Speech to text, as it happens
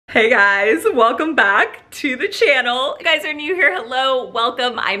Hey guys, welcome back to the channel. If you guys are new here, hello,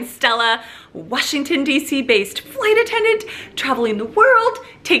 welcome. I'm Stella, Washington, D.C. based flight attendant, traveling the world,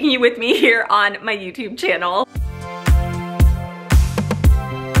 taking you with me here on my YouTube channel.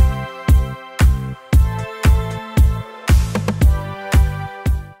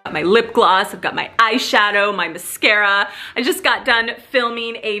 My lip gloss, I've got my eyeshadow, my mascara. I just got done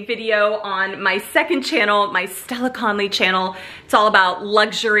filming a video on my second channel, my Stella Conley channel. It's all about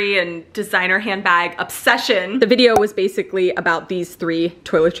luxury and designer handbag obsession. The video was basically about these three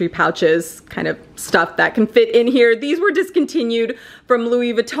toiletry pouches, kind of stuff that can fit in here. These were discontinued from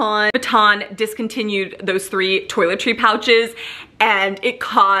Louis Vuitton. Vuitton discontinued those three toiletry pouches and it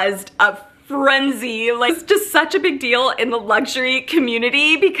caused a frenzy. Like, it's just such a big deal in the luxury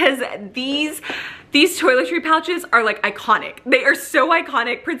community because these toiletry pouches are like iconic. They are so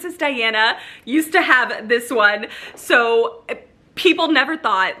iconic. Princess Diana used to have this one. So people never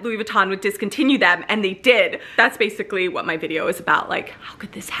thought Louis Vuitton would discontinue them, and they did. That's basically what my video is about. Like, how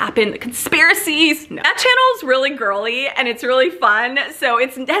could this happen? The conspiracies. No. That channel is really girly and it's really fun. So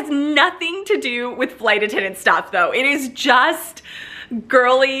it has nothing to do with flight attendant stuff though. It is just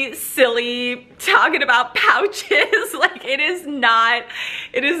girly, silly, talking about pouches. Like, it is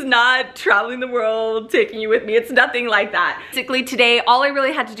not traveling the world, taking you with me. It's nothing like that. Basically today, all I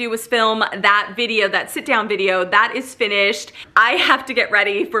really had to do was film that video, that sit down video. That is finished. I have to get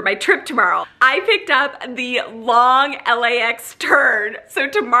ready for my trip tomorrow. I picked up the long LAX turn. So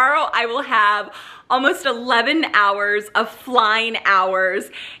tomorrow I will have almost 11 hours of flying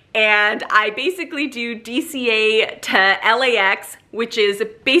hours. And I basically do DCA to LAX, which is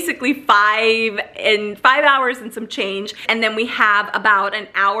basically 5 hours and some change. And then we have about an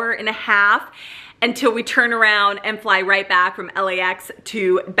hour and a half until we turn around and fly right back from LAX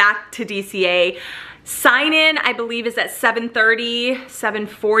back to DCA. Sign in, I believe, is at 7:30,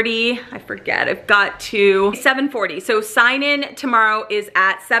 7:40, I forget. I've got to 7:40. So sign in tomorrow is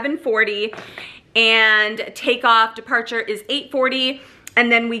at 7:40 and takeoff departure is 8:40. And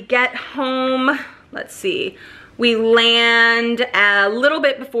then we get home, let's see, we land a little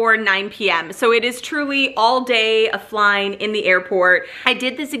bit before 9 p.m. So it is truly all day of flying in the airport. I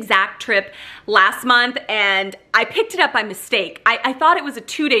did this exact trip last month and I picked it up by mistake. I thought it was a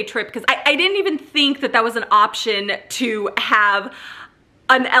 2-day trip because I didn't even think that that was an option to have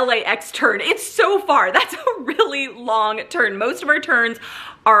an LAX turn. It's so far. That's a really long turn. Most of our turns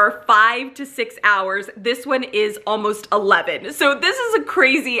are 5 to 6 hours. This one is almost 11. So this is a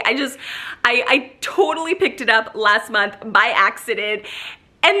crazy, I totally picked it up last month by accident.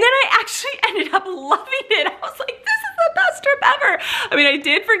 And then I actually ended up loving it. I was like, this is the best trip ever. I mean, I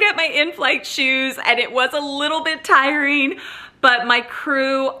did forget my in-flight shoes and it was a little bit tiring, but my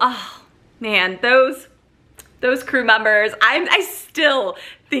crew, oh man, those crew members, I still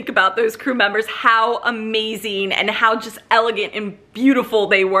think about those crew members, how amazing and how just elegant and beautiful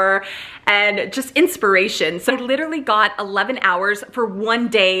they were, and just inspiration. So I literally got 11 hours for 1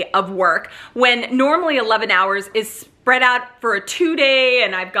 day of work, when normally 11 hours is spread out for a 2-day,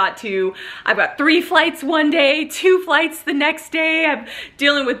 and I've got 3 flights one day, 2 flights the next day. I'm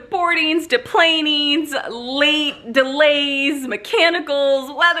dealing with boardings, deplanings, late delays,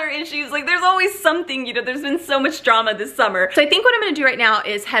 mechanicals, weather issues. Like, there's always something, you know, there's been so much drama this summer. So I think what I'm gonna do right now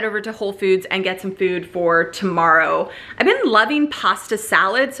is head over to Whole Foods and get some food for tomorrow. I've been loving pasta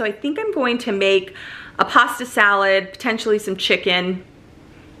salad, so I think I'm going to make a pasta salad, potentially some chicken.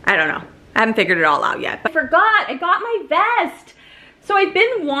 I don't know. I haven't figured it all out yet. But I forgot, I got my vest. So I've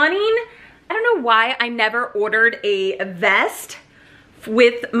been wanting, I don't know why I never ordered a vest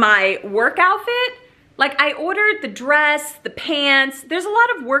with my work outfit. Like, I ordered the dress, the pants. There's a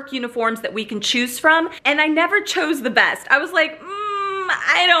lot of work uniforms that we can choose from, and I never chose the vest. I was like,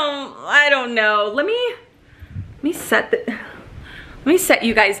 I don't know. Let me set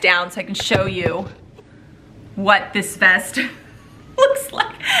you guys down so I can show you what this vest looks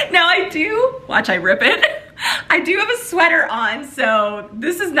like. Now I do, watch I rip it. I do have a sweater on, so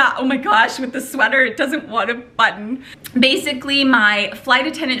this is not, oh my gosh, with the sweater, it doesn't want a button. Basically, my flight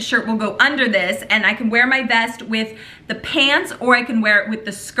attendant shirt will go under this, and I can wear my vest with the pants, or I can wear it with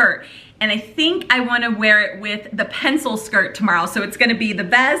the skirt. And I think I wanna wear it with the pencil skirt tomorrow, so it's gonna be the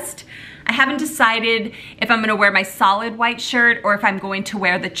vest. I haven't decided if I'm gonna wear my solid white shirt or if I'm going to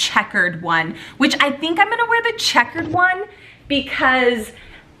wear the checkered one, which I think I'm gonna wear the checkered one because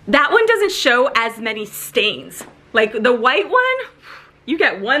that one doesn't show as many stains. Like, the white one, you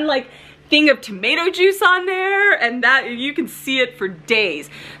get one like thing of tomato juice on there, and that you can see it for days.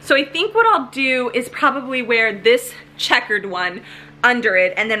 So I think what I'll do is probably wear this checkered one under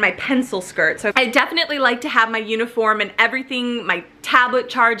it, and then my pencil skirt. So I definitely like to have my uniform and everything, my tablet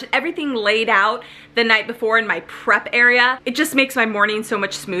charged, everything laid out the night before in my prep area. It just makes my morning so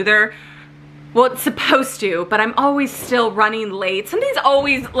much smoother. Well, it's supposed to, but I'm always still running late. Something's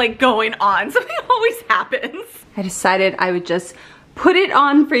always like going on. Something always happens. I decided I would just put it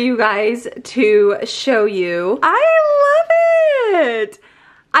on for you guys to show you. I love it.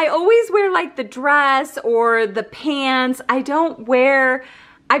 I always wear like the dress or the pants. I've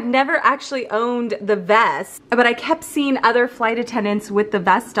never actually owned the vest, but I kept seeing other flight attendants with the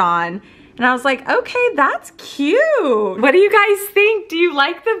vest on, and I was like, okay, that's cute. What do you guys think? Do you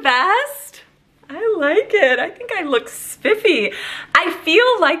like the vest? I like it. I think I look spiffy. I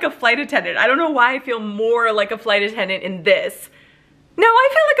feel like a flight attendant. I don't know why I feel more like a flight attendant in this. No, I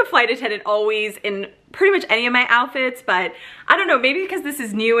feel like a flight attendant always in pretty much any of my outfits, but I don't know, maybe because this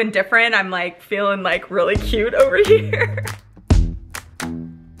is new and different, I'm like feeling like really cute over here.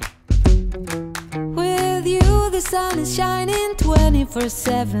 With you, the sun is shining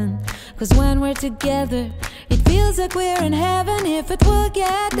 24/7. Cause when we're together, it feels like we're in heaven. If it will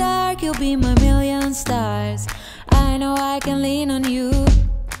get dark, you'll be my million stars. I know I can lean on you.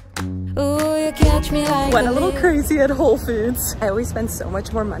 Ooh, you catch me like Went a little crazy at Whole Foods. I always spend so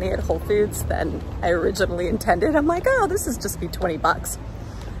much more money at Whole Foods than I originally intended. I'm like, oh, this is just be 20 bucks.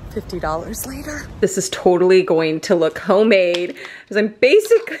 $50 later. This is totally going to look homemade because I'm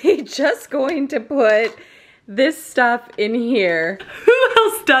basically just going to put this stuff in here. Who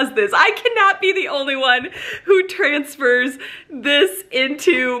else does this? I cannot be the only one who transfers this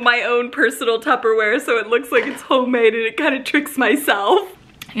into my own personal Tupperware so it looks like it's homemade and it kind of tricks myself.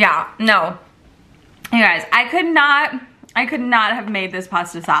 Yeah, no. You guys, I could not have made this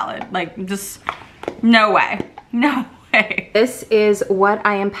pasta salad. Like, just, no way. No way. This is what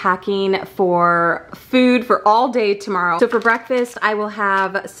I am packing for food for all day tomorrow. So for breakfast, I will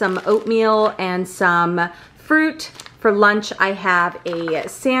have some oatmeal and some fruit. For lunch, I have a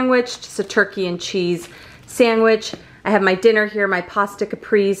sandwich, just a turkey and cheese sandwich. I have my dinner here, my pasta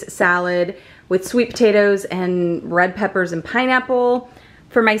caprese salad with sweet potatoes and red peppers and pineapple.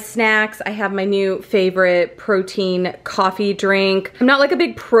 For my snacks, I have my new favorite protein coffee drink. I'm not like a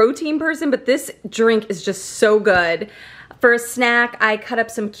big protein person, but this drink is just so good. For a snack, I cut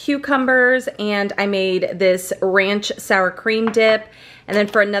up some cucumbers and I made this ranch sour cream dip. And then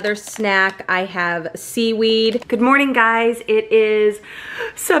for another snack, I have seaweed. Good morning, guys. It is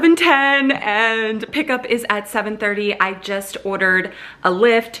 7:10 and pickup is at 7:30. I just ordered a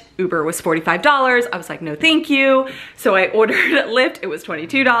Lyft. Uber was $45. I was like, no, thank you. So I ordered a Lyft. It was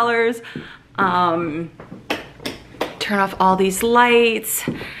 $22. Turn off all these lights.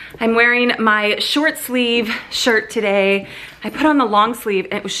 I'm wearing my short sleeve shirt today. I put on the long sleeve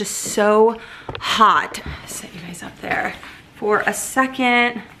and it was just so hot. Set you guys up there for a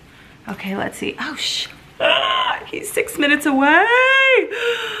second. Okay, let's see. Oh, he's 6 minutes away.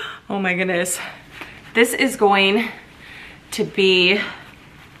 Oh my goodness. This is going to be,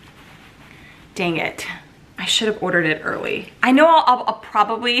 dang it. I should have ordered it early. I know I'll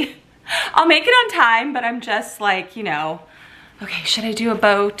make it on time, but I'm just like, you know, okay, should I do a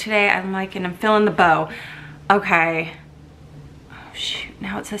bow today? I'm like, and I'm filling the bow. Okay. Oh shoot,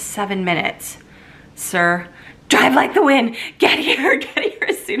 now it says 7 minutes. Sir, drive like the wind. Get here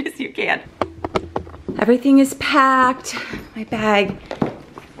as soon as you can. Everything is packed. My bag.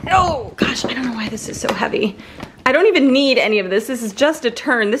 Oh gosh, I don't know why this is so heavy. I don't even need any of this. This is just a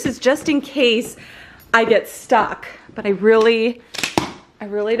turn. This is just in case I get stuck. But I really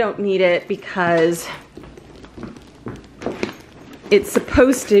don't need it because it's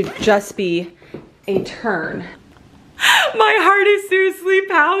supposed to just be a turn. My heart is seriously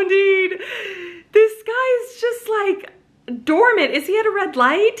pounding. This guy's just like dormant. Is he at a red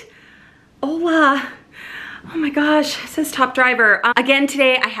light? Hola. Oh my gosh, it says top driver. Again,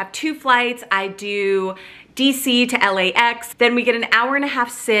 today I have 2 flights. I do DC to LAX. Then we get an hour-and-a-half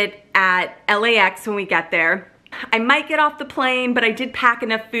sit at LAX when we get there. I might get off the plane, but I did pack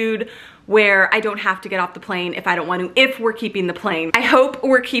enough food where I don't have to get off the plane if I don't want to, if we're keeping the plane. I hope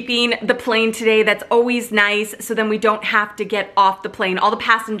we're keeping the plane today. That's always nice, so then we don't have to get off the plane. All the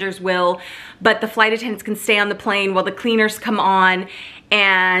passengers will, but the flight attendants can stay on the plane while the cleaners come on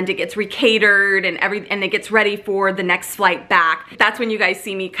and it gets recatered and it gets ready for the next flight back. That's when you guys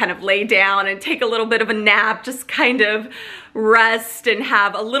see me kind of lay down and take a little bit of a nap, just kind of rest and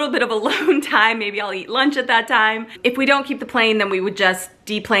have a little bit of alone time. Maybe I'll eat lunch at that time. If we don't keep the plane, then we would just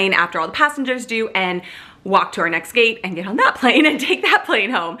deplane after all the passengers do and walk to our next gate and get on that plane and take that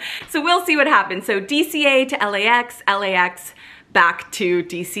plane home. So we'll see what happens. So DCA to LAX, LAX back to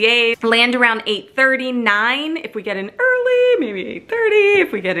DCA. Land around 8:30, 9 if we get in early, maybe 8:30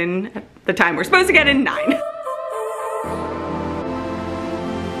 if we get in at the time we're supposed to get in, 9.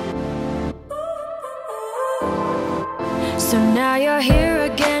 So now you're here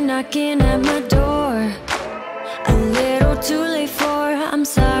again, knocking at my door. A little too late for, I'm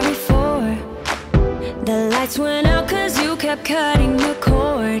sorry for. The lights went out cause you kept cutting the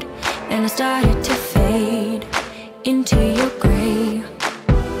cord, and I started to fade into your gray.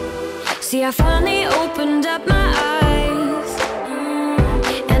 See, I finally opened up my eyes,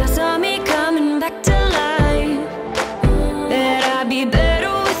 and I saw me coming back to life. That I'd be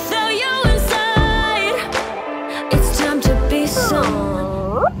better without you inside. It's time to be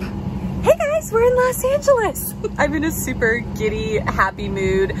someone. Hey guys, we're in Los Angeles. I'm in a super giddy, happy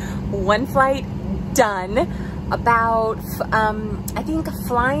mood. One flight done. About, I think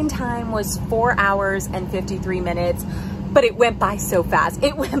flying time was 4 hours and 53 minutes, but it went by so fast.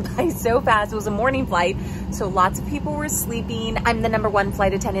 It went by so fast. It was a morning flight, so lots of people were sleeping. I'm the #1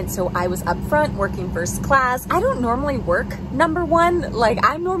 flight attendant, so I was up front working first class. I don't normally work #1. Like,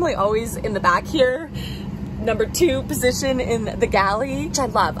 I'm normally always in the back here. #2 position in the galley, which I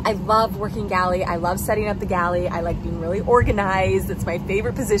love. I love working galley. I love setting up the galley. I like being really organized. It's my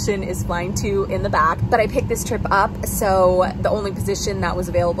favorite position, is flying 2 in the back. But I picked this trip up, so the only position that was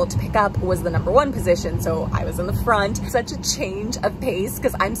available to pick up was the #1 position, so I was in the front. Such a change of pace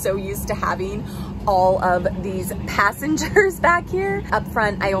because I'm so used to having all of these passengers back here. Up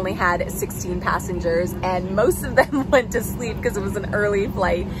front, I only had 16 passengers, and most of them went to sleep because it was an early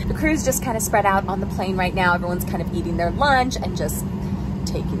flight. The crew's just kind of spread out on the plane right now. Everyone's kind of eating their lunch and just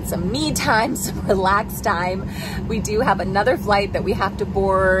taking some me time, some relax time. We do have another flight that we have to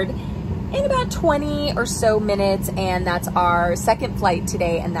board in about 20 or so minutes, and that's our second flight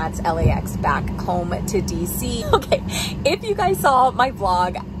today, and that's LAX back home to DC. Okay, if you guys saw my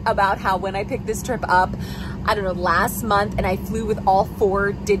vlog about how when I picked this trip up, I don't know, last month, and I flew with all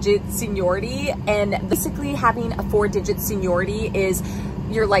 4-digit seniority, and basically having a 4-digit seniority is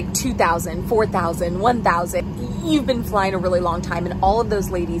you're like 2,000, 4,000, 1,000. You've been flying a really long time, and all of those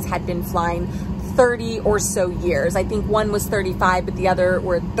ladies had been flying 30 or so years. I think one was 35, but the other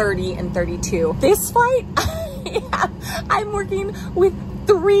were 30 and 32. This flight, I'm working with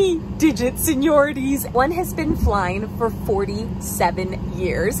 3-digit seniorities. One has been flying for 47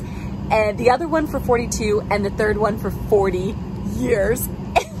 years, and the other one for 42, and the third one for 40 years.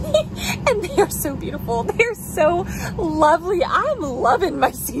 And they are so beautiful. They're so lovely. I'm loving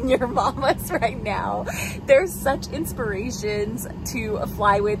my senior mamas right now. They're such inspirations to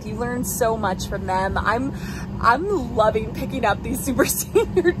fly with. You learn so much from them. I'm loving picking up these super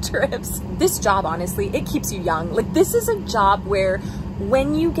senior trips. This job, honestly, it keeps you young. Like, this is a job where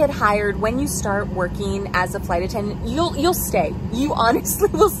when you get hired, when you start working as a flight attendant, you'll stay. You honestly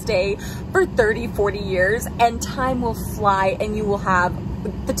will stay for 30, 40 years, and time will fly, and you will have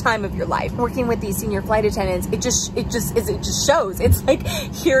the time of your life. Working with these senior flight attendants, it just shows. It's like,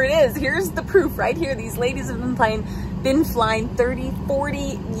 here it is. Here's the proof right here. These ladies have been flying 30,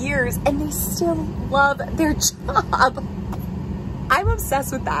 40 years, and they still love their job. I'm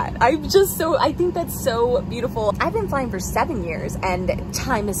obsessed with that. I think that's so beautiful. I've been flying for 7 years, and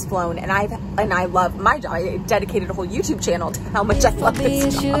time has flown, and I love my job. I dedicated a whole YouTube channel to how much I love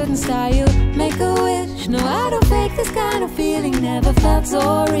this job. Make a wish. No, I don't fake this kind of feeling. Never felt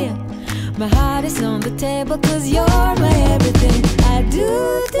so real. My heart is on the table 'cause you're my everything. I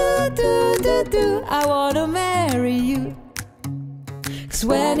do. I wanna marry you. 'Cause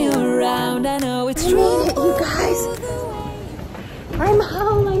when you're around, I know it's true. I made it, you guys. I'm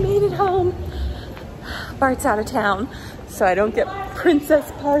home. I made it home. Bart's out of town, so I don't get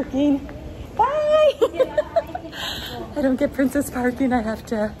princess parking. Bye! I don't get princess parking. I have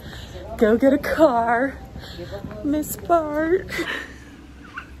to go get a car. Miss Bart.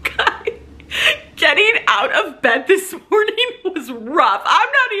 Getting out of bed this morning was rough. I'm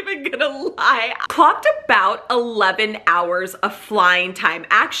not even gonna lie. Clocked about 11 hours of flying time.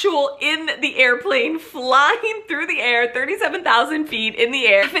 Actual in the airplane, flying through the air, 37,000 feet in the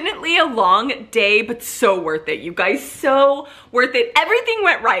air. Definitely a long day, but so worth it, you guys. So worth it. Everything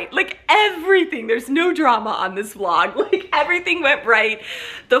went right. Like, everything. There's no drama on this vlog. Like, everything went right.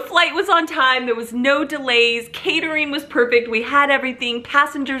 The flight was on time. There was no delays. Catering was perfect. We had everything.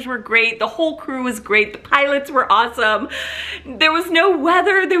 Passengers were great. The whole crew was great. The pilots were awesome. There was no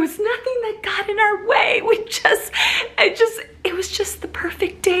weather. There was nothing that got in our way. it was just the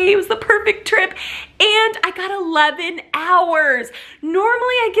perfect day. It was the perfect trip. And I got 11 hours.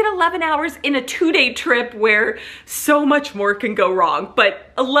 Normally I get 11 hours in a 2-day trip where so much more can go wrong.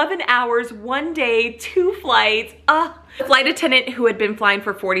 But 11 hours, 1 day, 2 flights. The flight attendant who had been flying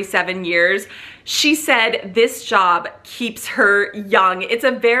for 47 years, she said this job keeps her young. It's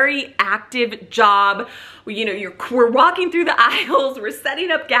a very active job. You know, we're walking through the aisles, we're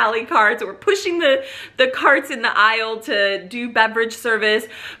setting up galley carts, we're pushing the carts in the aisle to do beverage service.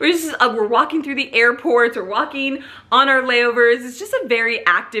 We're walking through the airports, we're walking on our layovers. It's just a very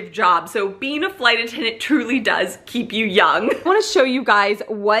active job. So being a flight attendant truly does keep you young. I wanna show you guys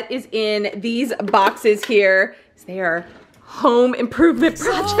what is in these boxes here. They are home improvement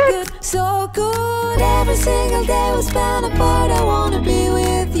projects. So good, every single day we spend apart. I wanna be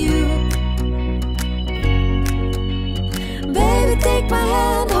with you. Baby, take my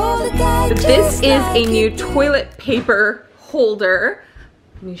hand, hold it tight. This is a new toilet paper holder.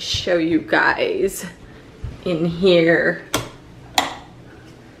 Let me show you guys in here.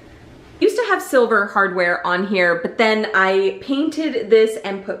 Used to have silver hardware on here, but then I painted this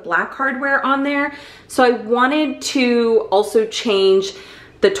and put black hardware on there. So I wanted to also change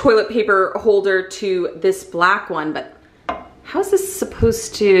the toilet paper holder to this black one, but how is this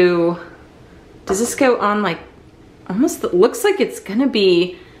supposed to, does this go on like, almost looks like it's gonna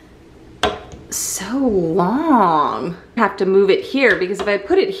be so long. I have to move it here because if I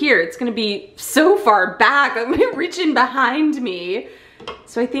put it here, it's gonna be so far back. I'm gonna reach in behind me.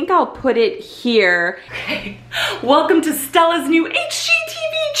 So I think I'll put it here. Okay, welcome to Stella's new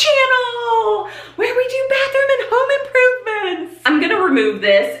HGTV channel, where we do bathroom and home improvements. I'm gonna remove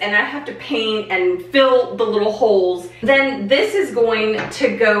this and I have to paint and fill the little holes. Then this is going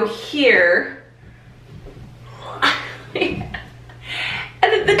to go here.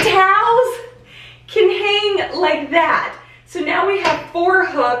 And then the towels can hang like that. So now we have 4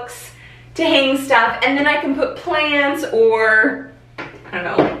 hooks to hang stuff, and then I can put plants or, I don't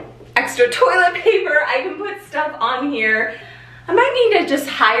know, extra toilet paper. I can put stuff on here. I might need to just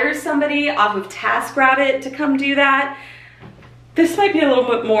hire somebody off of TaskRabbit to come do that. This might be a little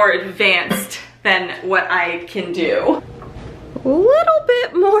bit more advanced than what I can do. A little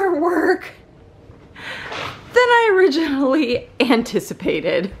bit more work than I originally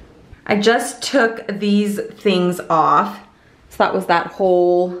anticipated. I just took these things off. So that was that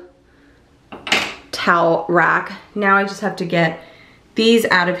whole towel rack. Now I just have to get these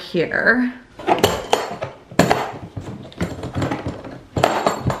out of here.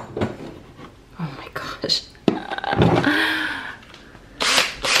 Oh my gosh.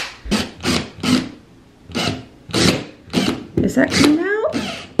 Is that coming out?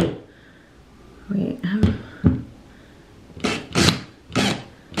 Wait.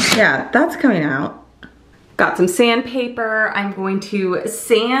 Yeah, that's coming out. Got some sandpaper. I'm going to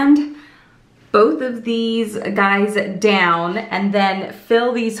sand both of these guys down and then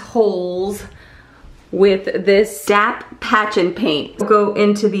fill these holes with this DAP patch and paint. We'll go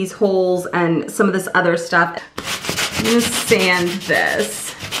into these holes and some of this other stuff. I'm gonna sand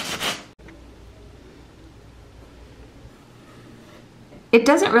this. It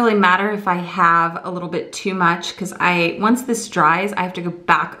doesn't really matter if I have a little bit too much because once this dries, I have to go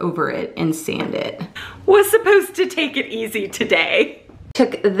back over it and sand it. Was supposed to take it easy today.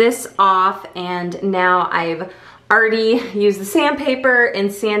 Took this off and now I've already used the sandpaper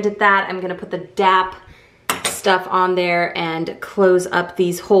and sanded that. I'm gonna put the DAP stuff on there and close up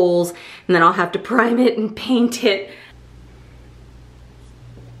these holes, and then I'll have to prime it and paint it.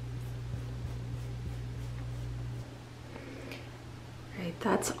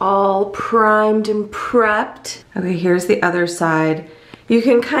 That's all primed and prepped. Okay, here's the other side. You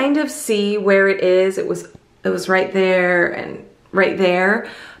can kind of see where it is. It was right there and right there.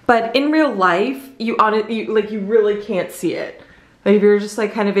 But in real life, you really can't see it. Like if you're just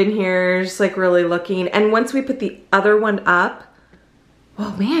like kind of in here, just like really looking. And once we put the other one up,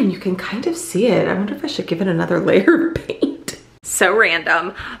 well man, you can kind of see it. I wonder if I should give it another layer of paint. So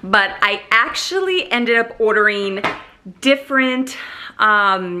random, but I actually ended up ordering different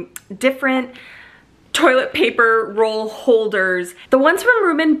toilet paper roll holders. The ones from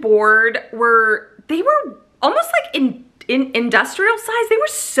Room and Board were almost like in industrial size. They were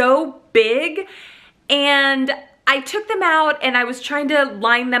so big, and I took them out and I was trying to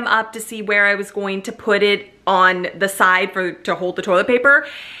line them up to see where I was going to put it on the side to hold the toilet paper.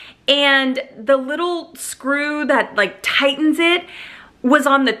 And the little screw that like tightens it was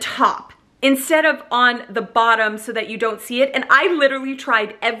on the top instead of on the bottom so that you don't see it. And I literally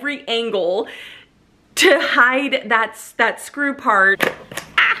tried every angle to hide that screw part.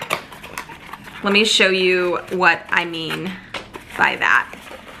 Ah. Let me show you what I mean. buy that.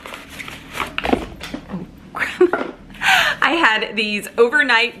 I had these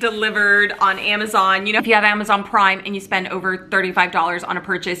overnight delivered on Amazon. You know, if you have Amazon Prime and you spend over $35 on a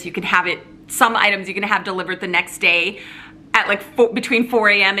purchase, you can have it, some items you can have delivered the next day at like between 4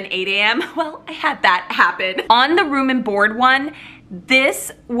 a.m. and 8 a.m. Well, I had that happen. On the room and board one,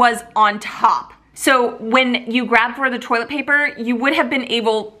 this was on top. So when you grab for the toilet paper, you would have been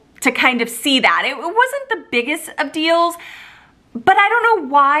able to kind of see that. It wasn't the biggest of deals, but I don't know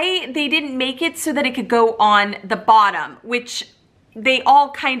why they didn't make it so that it could go on the bottom, which they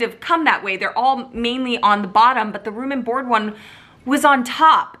all kind of come that way. They're all mainly on the bottom, but the room and board one was on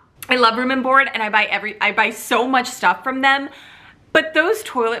top. I love room and board, and I buy so much stuff from them, but those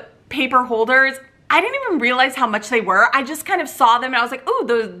toilet paper holders, I didn't even realize how much they were. I just kind of saw them and I was like, oh,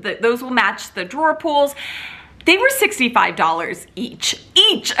 those will match the drawer pulls. They were $65 each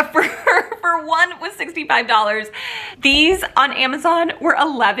for one was $65. These on Amazon were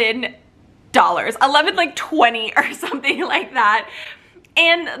 $11, 11 like 20 or something like that.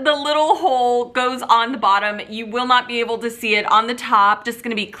 And the little hole goes on the bottom. You will not be able to see it on the top. Just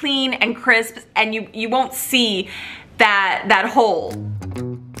gonna be clean and crisp, and you won't see that hole.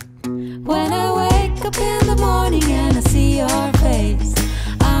 When I wake up in the morning and I see your face,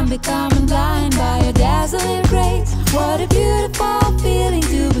 I'm becoming blind by your dazzling grace. What a beautiful feeling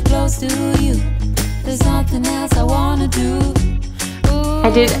to be close to you. There's nothing else I wanna do. Ooh,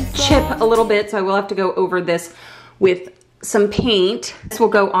 I did chip a little bit, so I will have to go over this with some paint. This will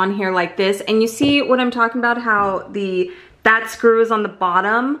go on here like this, and you see what I'm talking about, how that screw is on the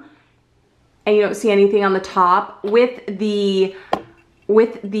bottom and you don't see anything on the top. With the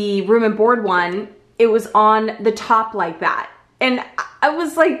room and board one, it was on the top like that. And I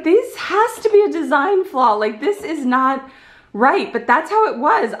was like, this has to be a design flaw. Like, this is not right, but that's how it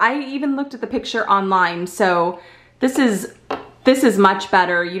was. I even looked at the picture online. So this is much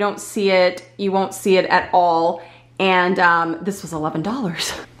better. You don't see it. You won't see it at all. And this was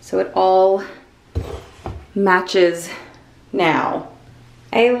 $11. So it all matches now.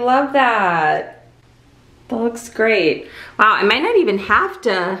 I love that. That looks great. Wow, I might not even have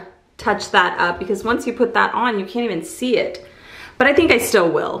to touch that up because once you put that on, you can't even see it. But I think I still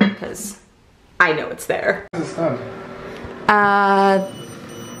will because I know it's there. It's done.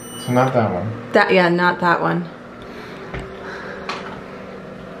 So not that one. Yeah, not that one.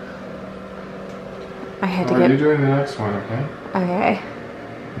 I had to get... You're doing the next one, okay? Okay.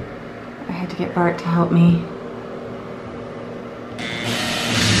 I had to get Bart to help me.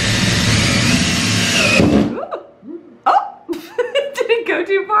 Oh! Did it go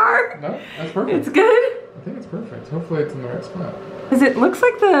too far? No, that's perfect. It's good? I think it's perfect. Hopefully it's in the right spot. Because it looks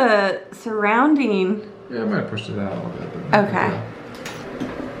like the surrounding... Yeah, I might have pushed it out a little bit. But okay.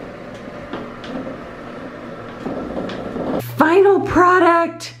 Final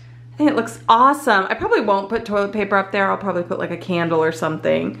product! I think it looks awesome. I probably won't put toilet paper up there. I'll probably put like a candle or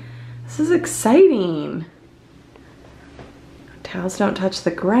something. This is exciting. Towels don't touch the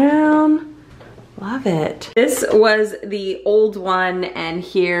ground. Love it. This was the old one and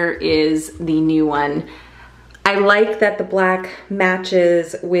here is the new one. I like that the black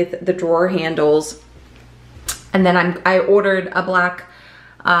matches with the drawer handles. And then I ordered a black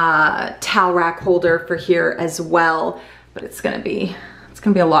towel rack holder for here as well, but it's gonna be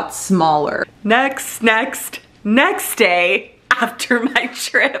a lot smaller. Next day after my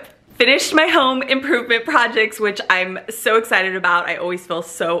trip. Finished my home improvement projects, which I'm so excited about. I always feel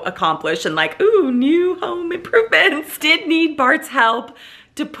so accomplished and like, ooh, new home improvements. Did need Bart's help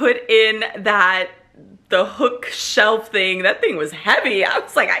to put in the hook shelf thing. That thing was heavy. I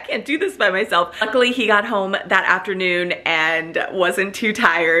was like, I can't do this by myself. Luckily, he got home that afternoon and wasn't too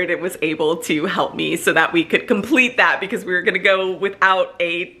tired and was able to help me so that we could complete that because we were gonna go without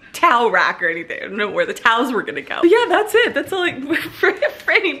a towel rack or anything. I don't know where the towels were gonna go. But yeah, that's it. That's all.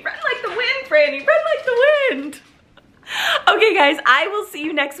 Franny, run like the wind, Franny, run like the wind. Okay guys, I will see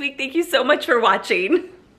you next week. Thank you so much for watching.